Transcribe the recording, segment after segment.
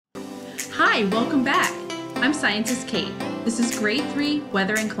Hi, welcome back. I'm Scientist Kate. This is Grade 3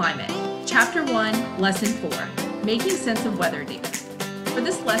 Weather and Climate, Chapter 1, Lesson 4, Making Sense of Weather Data. For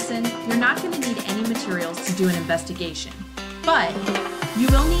this lesson, you're not going to need any materials to do an investigation, but you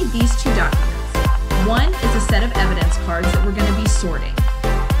will need these two documents. One is a set of evidence cards that we're going to be sorting.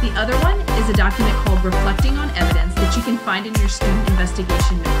 The other one is a document called Reflecting on Evidence that you can find in your student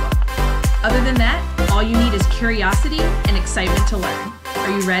investigation notebook. Other than that, all you need is curiosity and excitement to learn.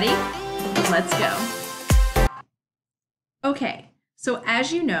 Are you ready? Let's go. Okay, so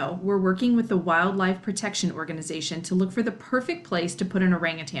as you know, we're working with the Wildlife Protection Organization to look for the perfect place to put an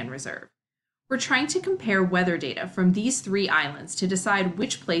orangutan reserve. We're trying to compare weather data from these 3 islands to decide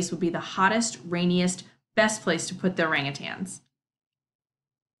which place would be the hottest, rainiest, best place to put the orangutans.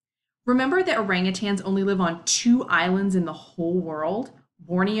 Remember that orangutans only live on 2 islands in the whole world,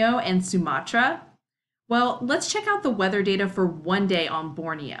 Borneo and Sumatra? Well, let's check out the weather data for one day on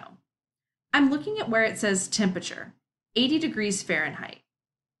Borneo. I'm looking at where it says temperature, 80 degrees Fahrenheit.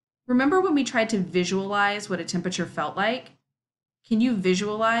 Remember when we tried to visualize what a temperature felt like? Can you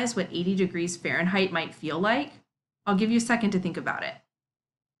visualize what 80 degrees Fahrenheit might feel like? I'll give you a second to think about it.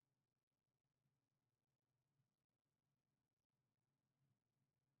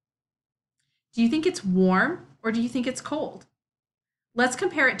 Do you think it's warm or do you think it's cold? Let's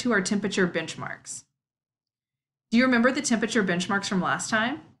compare it to our temperature benchmarks. Do you remember the temperature benchmarks from last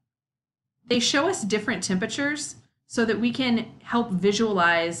time? They show us different temperatures so that we can help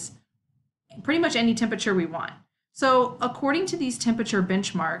visualize pretty much any temperature we want. So according to these temperature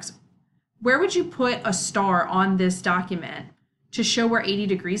benchmarks, where would you put a star on this document to show where 80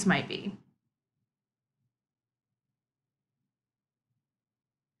 degrees might be?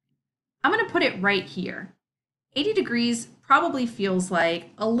 I'm going to put it right here. 80 degrees probably feels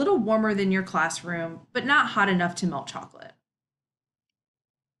like a little warmer than your classroom, but not hot enough to melt chocolate.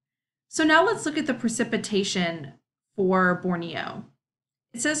 So now let's look at the precipitation for Borneo.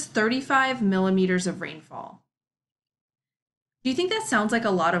 It says 35 millimeters of rainfall. Do you think that sounds like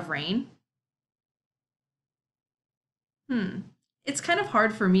a lot of rain? It's kind of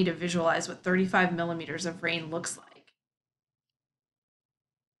hard for me to visualize what 35 millimeters of rain looks like.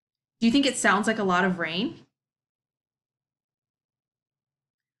 Do you think it sounds like a lot of rain?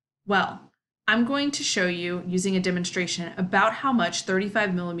 Well, I'm going to show you using a demonstration about how much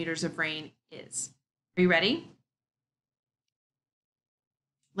 35 millimeters of rain is. Are you ready?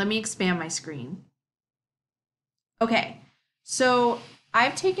 Let me expand my screen. Okay, so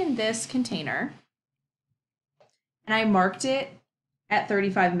I've taken this container and I marked it at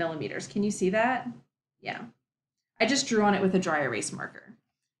 35 millimeters. Can you see that? Yeah. I just drew on it with a dry erase marker.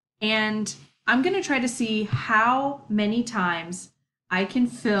 And I'm going to try to see how many times I can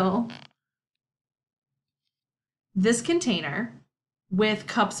fill this container with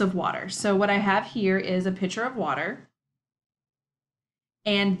cups of water. So what I have here is a pitcher of water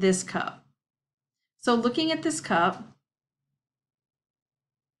and this cup. So looking at this cup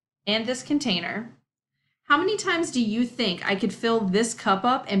and this container, how many times do you think I could fill this cup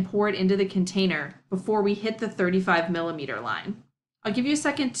up and pour it into the container before we hit the 35 millimeter line? I'll give you a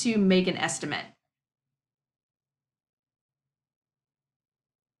second to make an estimate.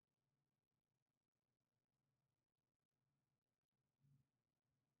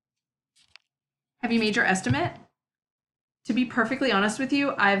 Have you made your estimate? To be perfectly honest with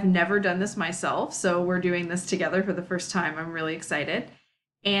you, I've never done this myself, so we're doing this together for the first time. I'm really excited.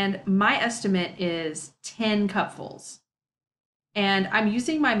 And my estimate is 10 cupfuls. And I'm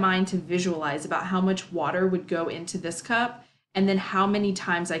using my mind to visualize about how much water would go into this cup and then how many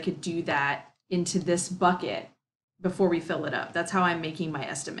times I could do that into this bucket before we fill it up. That's how I'm making my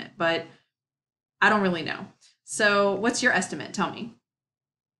estimate, but I don't really know. So what's your estimate? Tell me.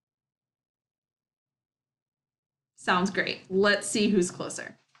 Sounds great. Let's see who's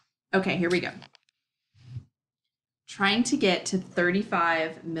closer. Okay, here we go. Trying to get to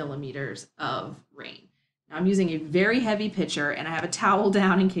 35 millimeters of rain. Now I'm using a very heavy pitcher and I have a towel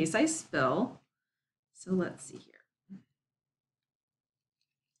down in case I spill. So let's see here.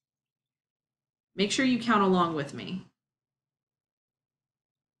 Make sure you count along with me.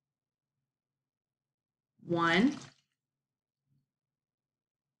 1,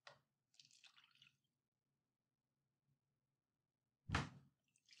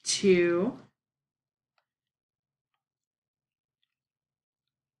 2,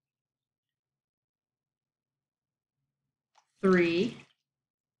 3,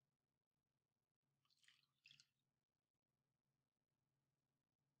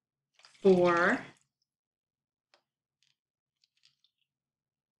 4,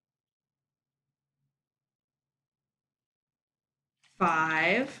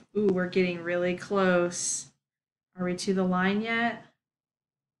 5. Ooh, we're getting really close. Are we to the line yet?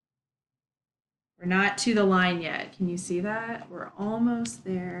 We're not to the line yet. Can you see that? We're almost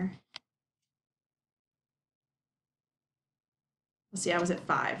there. Let's see, I was at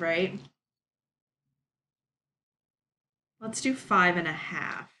 5, right? Let's do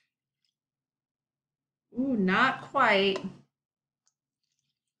 5.5. Ooh, not quite.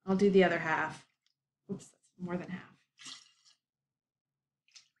 I'll do the other half. Oops, that's more than half.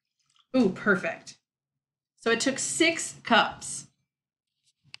 Ooh, perfect. So it took 6 cups.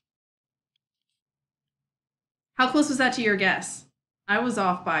 How close was that to your guess? I was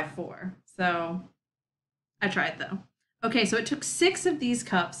off by 4, so I tried though. Okay, so it took 6 of these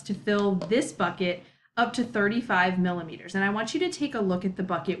cups to fill this bucket up to 35 millimeters. And I want you to take a look at the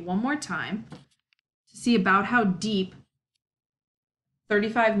bucket one more time to see about how deep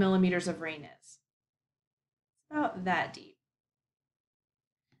 35 millimeters of rain is. It's about that deep.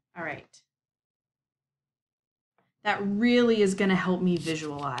 All right. That really is going to help me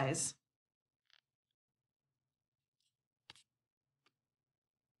visualize.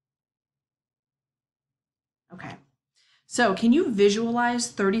 Okay. So can you visualize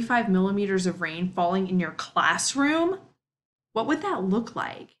 35 millimeters of rain falling in your classroom? What would that look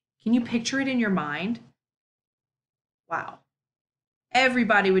like? Can you picture it in your mind? Wow.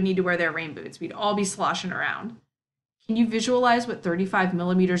 Everybody would need to wear their rain boots. We'd all be sloshing around. Can you visualize what 35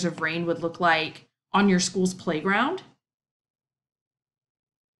 millimeters of rain would look like on your school's playground?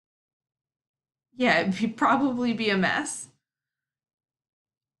 Yeah, it'd probably be a mess.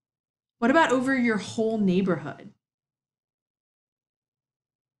 What about over your whole neighborhood?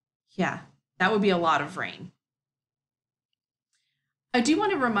 Yeah, that would be a lot of rain. I do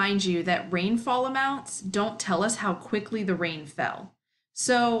want to remind you that rainfall amounts don't tell us how quickly the rain fell.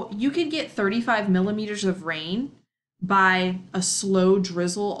 So you could get 35 millimeters of rain by a slow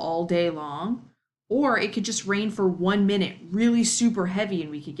drizzle all day long, or it could just rain for 1 minute, really super heavy,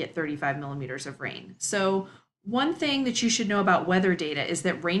 and we could get 35 millimeters of rain. So one thing that you should know about weather data is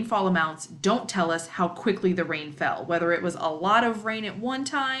that rainfall amounts don't tell us how quickly the rain fell, whether it was a lot of rain at one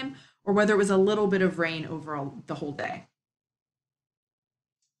time or whether it was a little bit of rain over the whole day.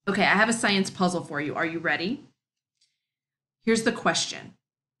 Okay, I have a science puzzle for you. Are you ready? Here's the question.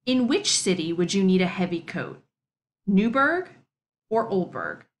 In which city would you need a heavy coat? Newburgh or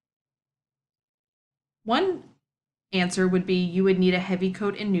Oldburgh? One answer would be you would need a heavy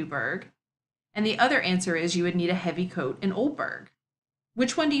coat in Newburgh, and the other answer is you would need a heavy coat in Oldburgh.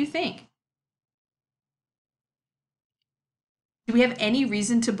 Which one do you think? Do we have any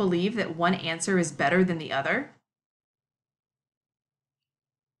reason to believe that one answer is better than the other?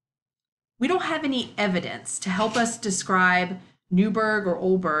 We don't have any evidence to help us describe Newburgh or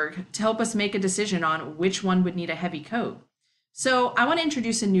Oldburgh to help us make a decision on which one would need a heavy coat. So I want to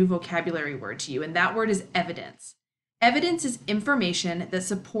introduce a new vocabulary word to you, and that word is evidence. Evidence is information that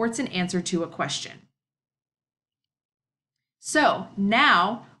supports an answer to a question. So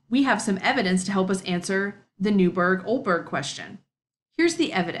now we have some evidence to help us answer the Newburgh-Oldburgh question. Here's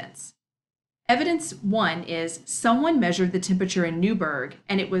the evidence. Evidence 1 is someone measured the temperature in Newburgh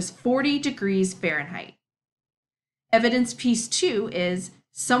and it was 40 degrees Fahrenheit. Evidence piece 2 is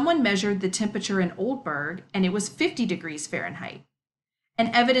someone measured the temperature in Oldburgh and it was 50 degrees Fahrenheit.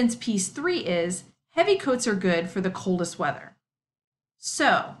 And evidence piece 3 is heavy coats are good for the coldest weather.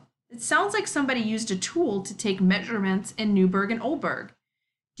 So it sounds like somebody used a tool to take measurements in Newburgh and Oldburgh.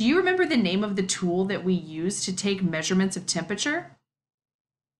 Do you remember the name of the tool that we used to take measurements of temperature?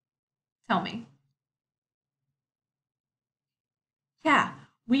 Tell me. Yeah,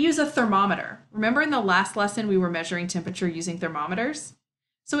 we use a thermometer. Remember in the last lesson we were measuring temperature using thermometers?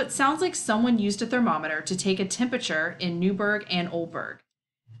 So it sounds like someone used a thermometer to take a temperature in Newburgh and Oldburgh.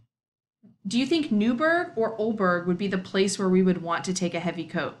 Do you think Newburgh or Oldburgh would be the place where we would want to take a heavy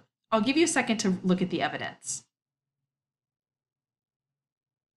coat? I'll give you a second to look at the evidence.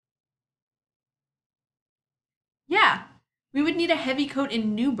 Yeah, we would need a heavy coat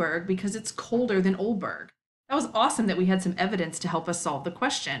in Newburgh because it's colder than Oldburgh. That was awesome that we had some evidence to help us solve the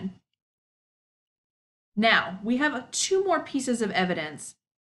question. Now, we have 2 more pieces of evidence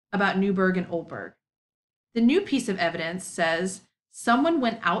about Newburgh and Oldburgh. The new piece of evidence says someone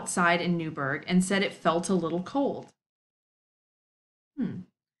went outside in Newburgh and said it felt a little cold. The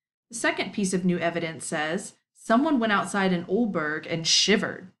second piece of new evidence says someone went outside in Oldburgh and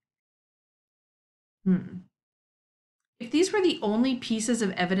shivered. If these were the only pieces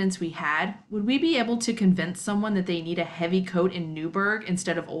of evidence we had, would we be able to convince someone that they need a heavy coat in Newburgh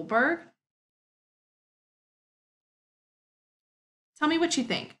instead of Oldburgh? Tell me what you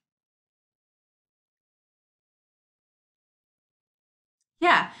think.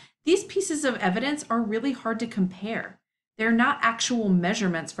 Yeah, these pieces of evidence are really hard to compare. They're not actual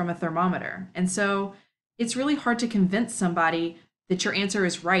measurements from a thermometer. And so it's really hard to convince somebody that your answer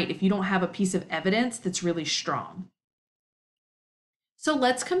is right if you don't have a piece of evidence that's really strong. So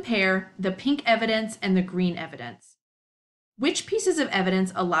let's compare the pink evidence and the green evidence. Which pieces of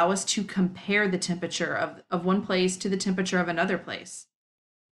evidence allow us to compare the temperature of one place to the temperature of another place?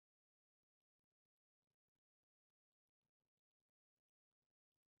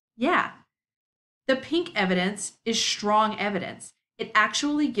 Yeah, the pink evidence is strong evidence. It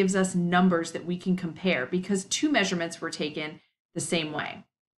actually gives us numbers that we can compare because two measurements were taken the same way.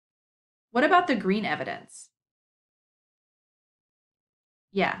 What about the green evidence?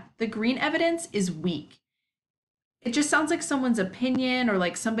 Yeah, the green evidence is weak. It just sounds like someone's opinion or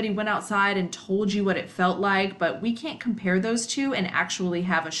like somebody went outside and told you what it felt like, but we can't compare those two and actually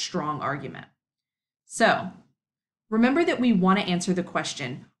have a strong argument. So remember that we want to answer the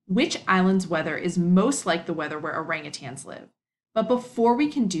question, which island's weather is most like the weather where orangutans live? But before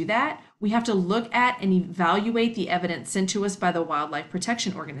we can do that, we have to look at and evaluate the evidence sent to us by the Wildlife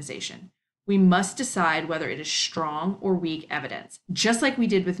Protection Organization. We must decide whether it is strong or weak evidence, just like we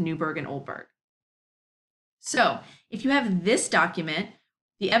did with Newberg and Oldberg. So if you have this document,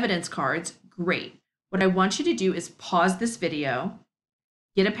 the evidence cards, great. What I want you to do is pause this video,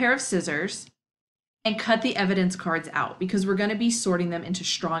 get a pair of scissors, and cut the evidence cards out because we're going to be sorting them into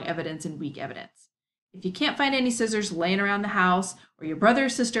strong evidence and weak evidence. If you can't find any scissors laying around the house or your brother or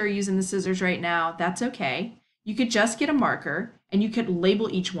sister are using the scissors right now, that's okay. You could just get a marker and you could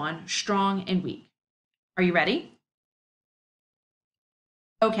label each one strong and weak. Are you ready?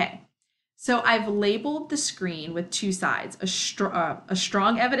 Okay, so I've labeled the screen with two sides, a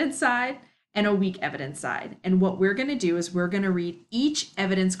strong evidence side and a weak evidence side. And what we're going to do is we're going to read each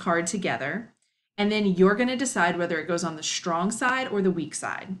evidence card together, and then you're going to decide whether it goes on the strong side or the weak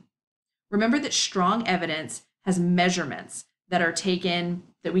side. Remember that strong evidence has measurements that are taken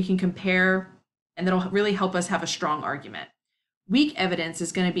that we can compare and that'll really help us have a strong argument. Weak evidence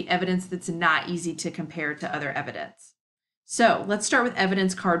is going to be evidence that's not easy to compare to other evidence. So let's start with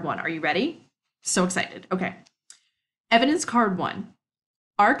evidence card 1. Are you ready? So excited. Okay. Evidence card 1.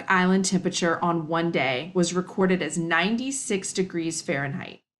 Ark Island temperature on one day was recorded as 96 degrees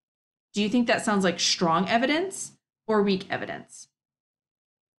Fahrenheit. Do you think that sounds like strong evidence or weak evidence?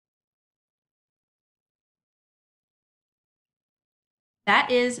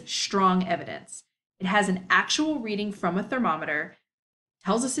 That is strong evidence. It has an actual reading from a thermometer,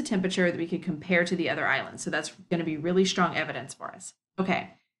 tells us a temperature that we could compare to the other islands. So that's going to be really strong evidence for us.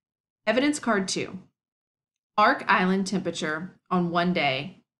 Okay, evidence card 2. Ark Island temperature on one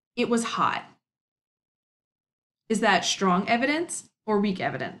day, it was hot. Is that strong evidence or weak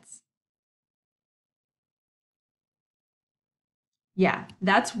evidence? Yeah,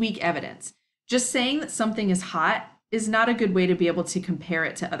 that's weak evidence. Just saying that something is hot is not a good way to be able to compare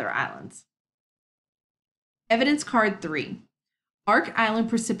it to other islands. Evidence card 3. Ark Island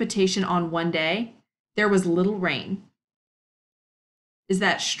precipitation on one day, there was little rain. Is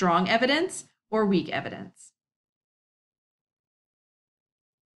that strong evidence or weak evidence?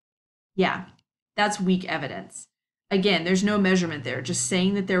 Yeah, that's weak evidence. Again, there's no measurement there. Just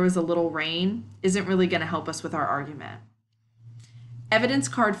saying that there was a little rain isn't really going to help us with our argument. Evidence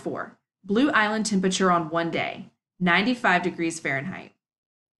card 4. Blue Island temperature on one day, 95 degrees Fahrenheit.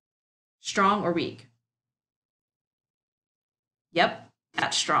 Strong or weak? Yep,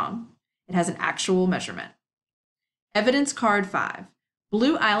 that's strong. It has an actual measurement. Evidence card 5.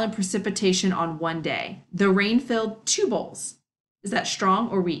 Blue Island precipitation on one day. The rain filled 2 bowls. Is that strong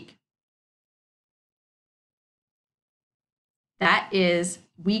or weak? That is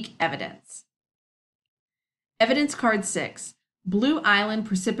weak evidence. Evidence card 6. Blue Island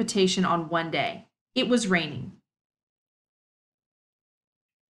precipitation on one day. It was raining.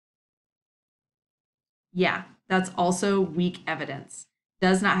 Yeah, that's also weak evidence.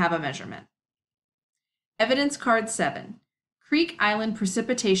 Does not have a measurement. Evidence card 7. Creek Island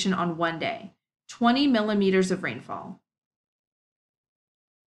precipitation on one day. 20 millimeters of rainfall.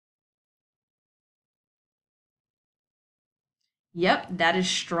 Yep, that is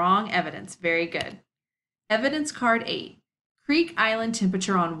strong evidence. Very good. Evidence card 8. Creek Island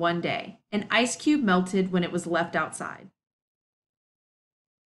temperature on one day. An ice cube melted when it was left outside.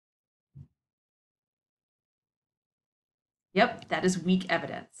 Yep, that is weak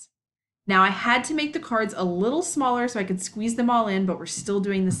evidence. Now I had to make the cards a little smaller so I could squeeze them all in, but we're still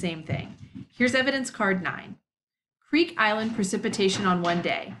doing the same thing. Here's evidence card 9. Creek Island precipitation on one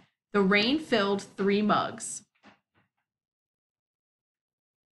day. The rain filled 3 mugs.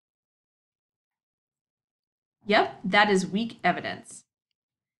 Yep, that is weak evidence.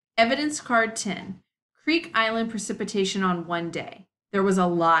 Evidence card 10. Creek Island precipitation on one day. There was a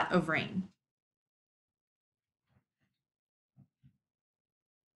lot of rain.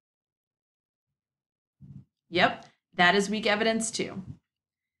 Yep, that is weak evidence too.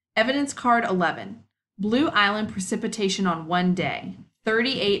 Evidence card 11. Blue Island precipitation on one day.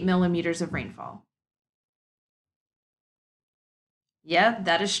 38 millimeters of rainfall. Yeah,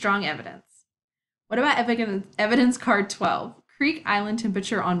 that is strong evidence. What about evidence card 12? Creek Island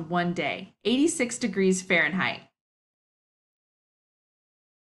temperature on one day. 86 degrees Fahrenheit.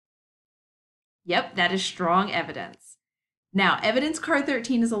 Yep, that is strong evidence. Now, evidence card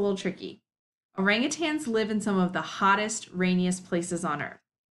 13 is a little tricky. Orangutans live in some of the hottest, rainiest places on Earth.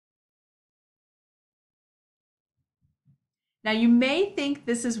 Now, you may think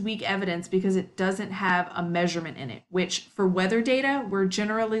this is weak evidence because it doesn't have a measurement in it, which for weather data, we're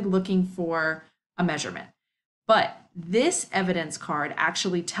generally looking for a measurement. But this evidence card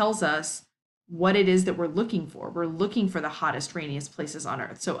actually tells us what it is that we're looking for. We're looking for the hottest, rainiest places on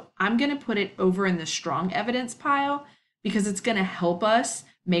Earth. So I'm going to put it over in the strong evidence pile because it's going to help us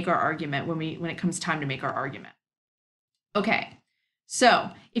make our argument when it comes time to make our argument. Okay, so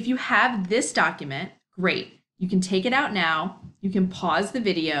if you have this document, great. You can take it out now, you can pause the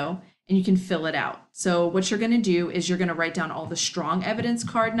video, and you can fill it out. So what you're going to do is you're going to write down all the strong evidence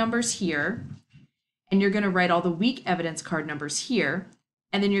card numbers here, and you're going to write all the weak evidence card numbers here,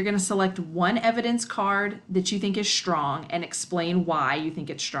 and then you're going to select one evidence card that you think is strong and explain why you think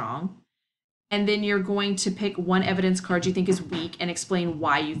it's strong. And then you're going to pick one evidence card you think is weak and explain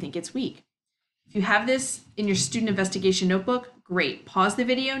why you think it's weak. If you have this in your student investigation notebook, great. Pause the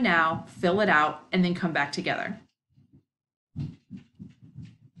video now, fill it out, and then come back together.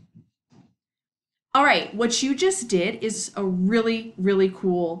 All right, what you just did is a really, really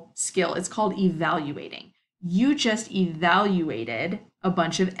cool skill. It's called evaluating. You just evaluated a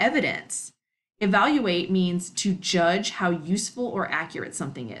bunch of evidence. Evaluate means to judge how useful or accurate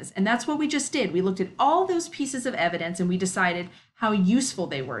something is. And that's what we just did. We looked at all those pieces of evidence and we decided how useful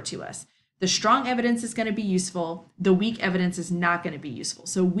they were to us. The strong evidence is going to be useful. The weak evidence is not going to be useful.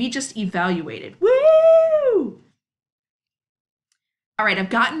 So we just evaluated. Woo! All right,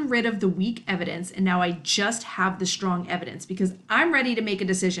 I've gotten rid of the weak evidence and now I just have the strong evidence because I'm ready to make a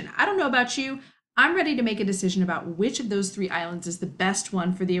decision. I don't know about you. I'm ready to make a decision about which of those 3 islands is the best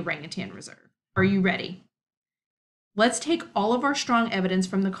one for the orangutan reserve. Are you ready? Let's take all of our strong evidence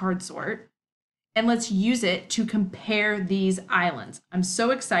from the card sort and let's use it to compare these islands. I'm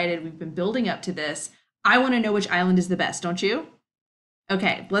so excited. We've been building up to this. I want to know which island is the best, don't you?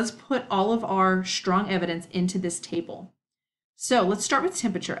 Okay, let's put all of our strong evidence into this table. So let's start with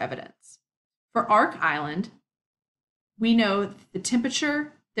temperature evidence. For Ark Island, we know the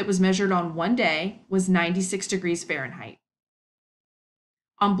temperature that was measured on one day was 96 degrees Fahrenheit.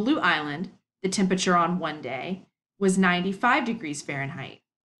 On Blue Island, the temperature on one day was 95 degrees Fahrenheit.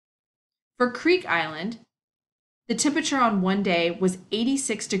 For Creek Island, the temperature on one day was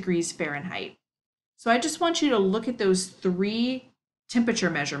 86 degrees Fahrenheit. So I just want you to look at those 3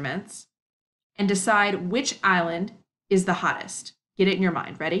 temperature measurements and decide which island is the hottest. Get it in your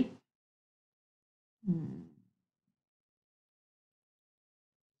mind. Ready?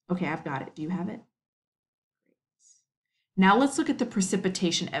 Okay, I've got it. Do you have it? Now let's look at the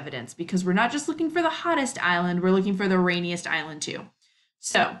precipitation evidence because we're not just looking for the hottest island, we're looking for the rainiest island too.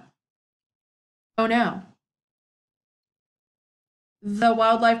 So, oh no. The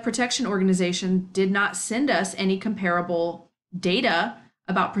Wildlife Protection Organization did not send us any comparable data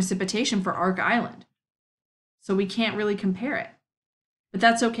about precipitation for Ark Island. So we can't really compare it. But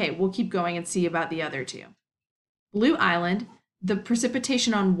that's okay. We'll keep going and see about the other 2. Blue Island, the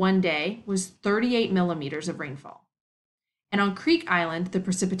precipitation on one day was 38 millimeters of rainfall. And on Creek Island, the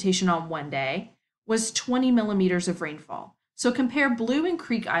precipitation on one day was 20 millimeters of rainfall. So compare Blue and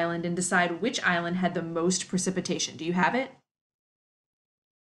Creek Island and decide which island had the most precipitation. Do you have it?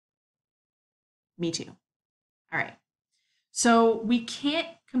 Me too. All right. So we can't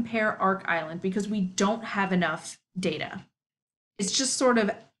compare Ark Island because we don't have enough data. It's just sort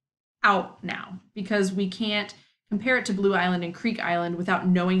of out now because we can't compare it to Blue Island and Creek Island without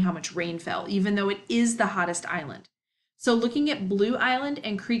knowing how much rain fell, even though it is the hottest island. So looking at Blue Island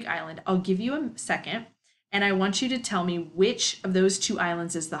and Creek Island, I'll give you a second, and I want you to tell me which of those 2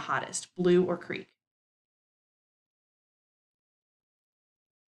 islands is the hottest, Blue or Creek.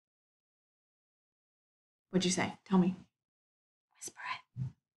 What'd you say? Tell me. Whisper it.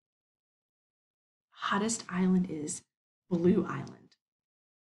 Hottest island is Blue Island.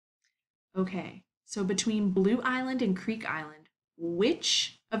 Okay, so between Blue Island and Creek Island,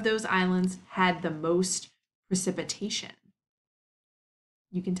 which of those islands had the most precipitation?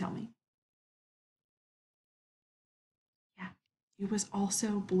 You can tell me. Yeah, it was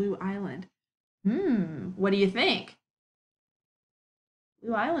also Blue Island. What do you think?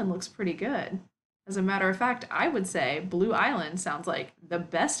 Blue Island looks pretty good. As a matter of fact, I would say Blue Island sounds like the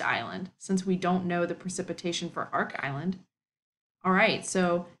best island since we don't know the precipitation for Ark Island. All right,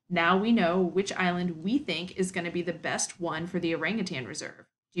 so now we know which island we think is going to be the best one for the orangutan reserve.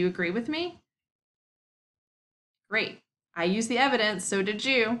 Do you agree with me? Great. I used the evidence, so did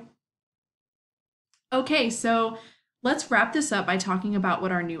you. Okay, so let's wrap this up by talking about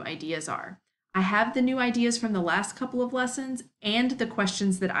what our new ideas are. I have the new ideas from the last couple of lessons and the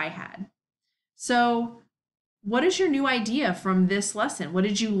questions that I had. So, what is your new idea from this lesson? What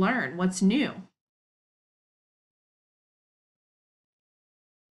did you learn? What's new?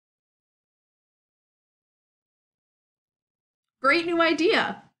 Great new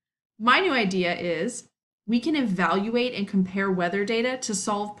idea. My new idea is we can evaluate and compare weather data to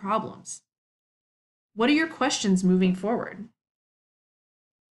solve problems. What are your questions moving forward?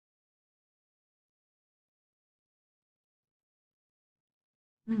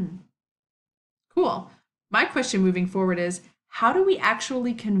 Hmm. Cool. My question moving forward is how do we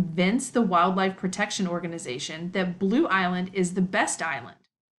actually convince the Wildlife Protection Organization that Blue Island is the best island?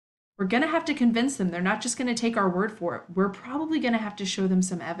 We're going to have to convince them. They're not just going to take our word for it. We're probably going to have to show them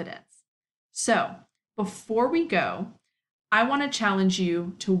some evidence. So, before we go, I want to challenge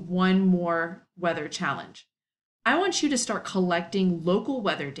you to one more weather challenge. I want you to start collecting local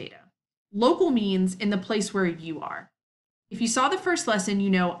weather data. Local means in the place where you are. If you saw the first lesson, you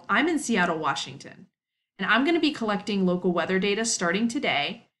know I'm in Seattle, Washington, and I'm going to be collecting local weather data starting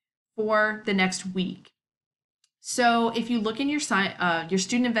today for the next week. So if you look in your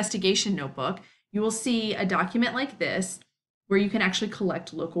student investigation notebook, you will see a document like this where you can actually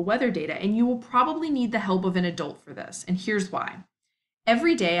collect local weather data, and you will probably need the help of an adult for this. And here's why.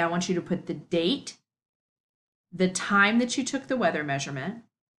 Every day, I want you to put the date, the time that you took the weather measurement,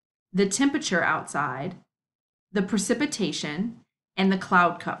 the temperature outside, the precipitation, and the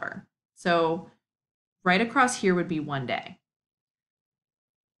cloud cover. So right across here would be one day.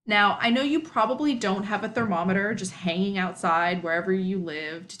 Now, I know you probably don't have a thermometer just hanging outside wherever you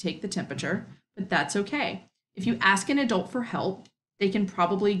live to take the temperature, but that's okay. If you ask an adult for help, they can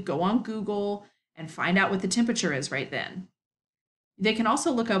probably go on Google and find out what the temperature is right then. They can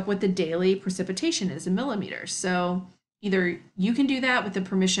also look up what the daily precipitation is in millimeters. So either you can do that with the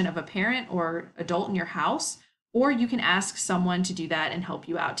permission of a parent or adult in your house, or you can ask someone to do that and help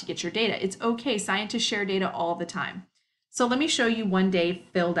you out to get your data. It's okay. Scientists share data all the time. So let me show you one day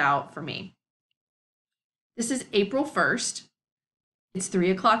filled out for me. This is April 1st. It's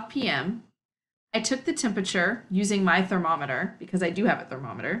 3:00 p.m. I took the temperature using my thermometer because I do have a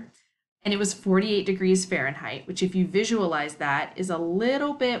thermometer, and it was 48 degrees Fahrenheit, which if you visualize that is a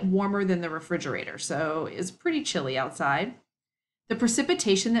little bit warmer than the refrigerator. So it's pretty chilly outside. The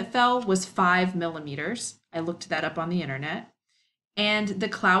precipitation that fell was 5 millimeters. I looked that up on the internet. And the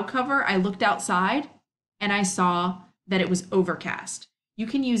cloud cover, I looked outside and I saw that it was overcast. You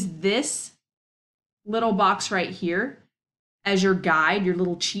can use this little box right here as your guide, your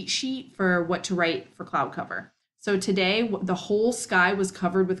little cheat sheet for what to write for cloud cover. So today, the whole sky was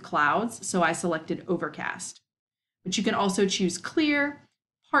covered with clouds, so I selected overcast. But you can also choose clear,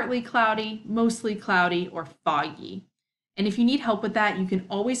 partly cloudy, mostly cloudy, or foggy. And if you need help with that, you can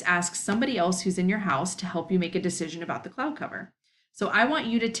always ask somebody else who's in your house to help you make a decision about the cloud cover. So I want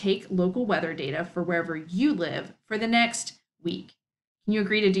you to take local weather data for wherever you live for the next week. Can you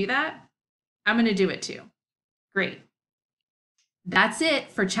agree to do that? I'm going to do it too. Great. That's it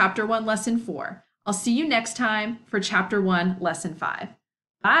for Chapter 1, Lesson 4. I'll see you next time for Chapter 1, Lesson 5.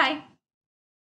 Bye.